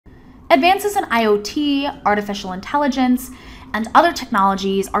Advances in IoT, artificial intelligence, and other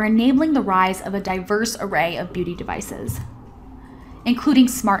technologies are enabling the rise of a diverse array of beauty devices, including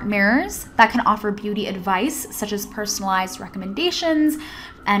smart mirrors that can offer beauty advice such as personalized recommendations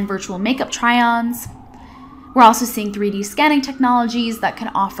and virtual makeup try-ons. We're also seeing 3D scanning technologies that can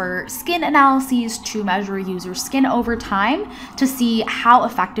offer skin analyses to measure user skin over time to see how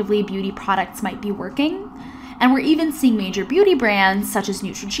effectively beauty products might be working. And we're even seeing major beauty brands such as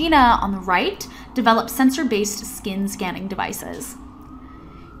Neutrogena on the right develop sensor-based skin scanning devices.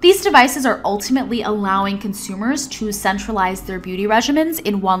 These devices are ultimately allowing consumers to centralize their beauty regimens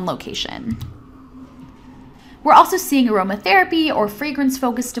in one location. We're also seeing aromatherapy or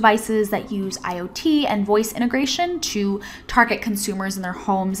fragrance-focused devices that use IoT and voice integration to target consumers in their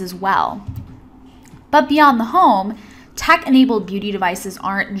homes as well. But beyond the home, tech-enabled beauty devices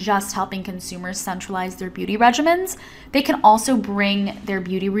aren't just helping consumers centralize their beauty regimens, they can also bring their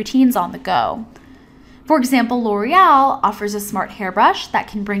beauty routines on the go. For example, L'Oreal offers a smart hairbrush that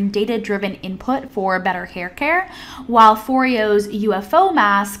can bring data-driven input for better hair care, while Foreo's UFO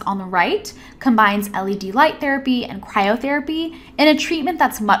mask on the right combines LED light therapy and cryotherapy in a treatment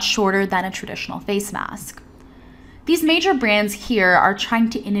that's much shorter than a traditional face mask. These major brands here are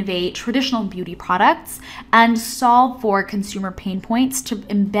trying to innovate traditional beauty products and solve for consumer pain points to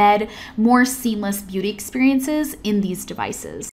embed more seamless beauty experiences in these devices.